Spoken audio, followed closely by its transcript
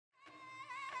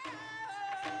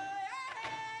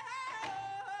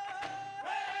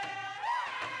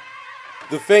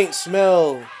The faint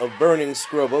smell of burning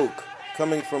scrub oak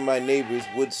coming from my neighbor's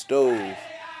wood stove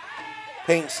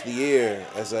paints the air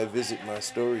as I visit my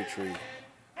story tree.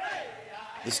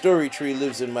 The story tree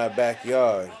lives in my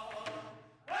backyard,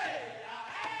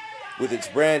 with its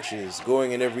branches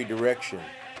going in every direction.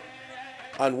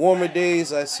 On warmer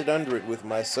days, I sit under it with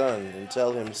my son and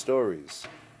tell him stories,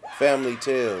 family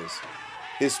tales,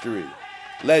 history,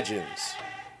 legends.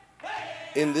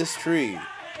 In this tree,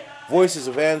 voices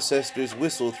of ancestors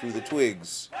whistle through the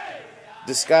twigs,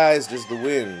 disguised as the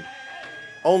wind,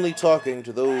 only talking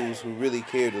to those who really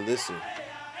care to listen.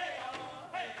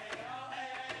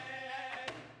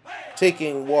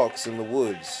 Taking walks in the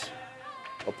woods,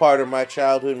 a part of my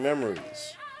childhood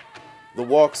memories, the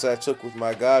walks I took with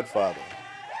my godfather.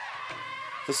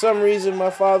 For some reason,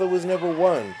 my father was never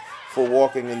one for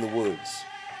walking in the woods.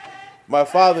 My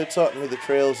father taught me the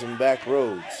trails and back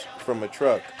roads from a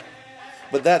truck,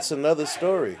 but that's another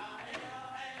story.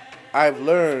 I've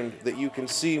learned that you can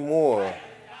see more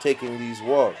taking these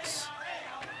walks,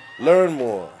 learn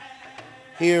more,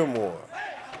 hear more.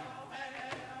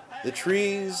 The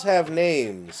trees have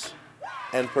names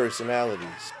and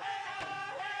personalities.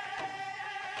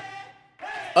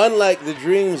 Unlike the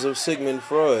dreams of Sigmund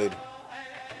Freud,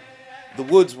 the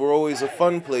woods were always a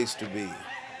fun place to be,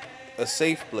 a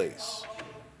safe place.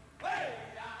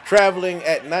 Traveling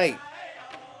at night,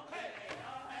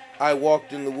 I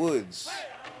walked in the woods,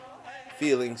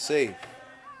 feeling safe.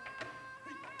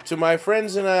 To my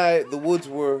friends and I, the woods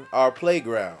were our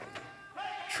playground,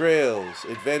 trails,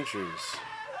 adventures,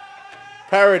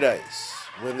 paradise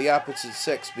when the opposite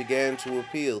sex began to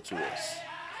appeal to us.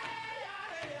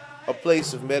 A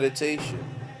place of meditation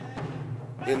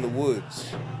in the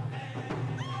woods.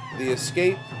 The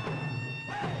escape,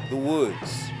 the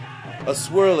woods, a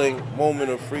swirling moment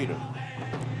of freedom.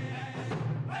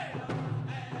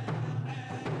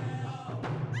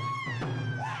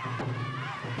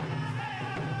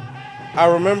 I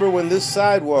remember when this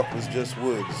sidewalk was just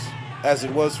woods, as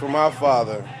it was for my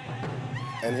father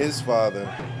and his father,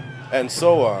 and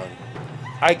so on.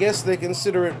 I guess they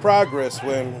consider it progress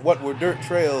when what were dirt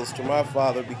trails to my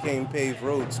father became paved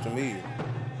roads to me.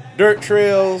 Dirt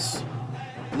trails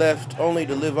left only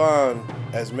to live on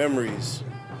as memories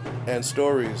and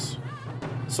stories.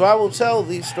 So I will tell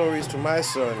these stories to my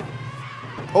son,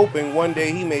 hoping one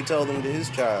day he may tell them to his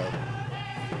child.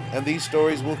 And these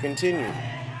stories will continue,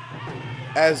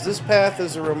 as this path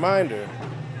is a reminder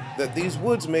that these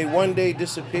woods may one day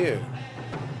disappear,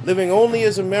 living only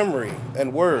as a memory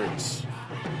and words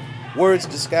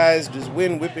disguised as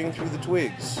wind whipping through the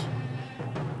twigs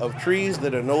of trees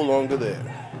that are no longer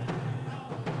there.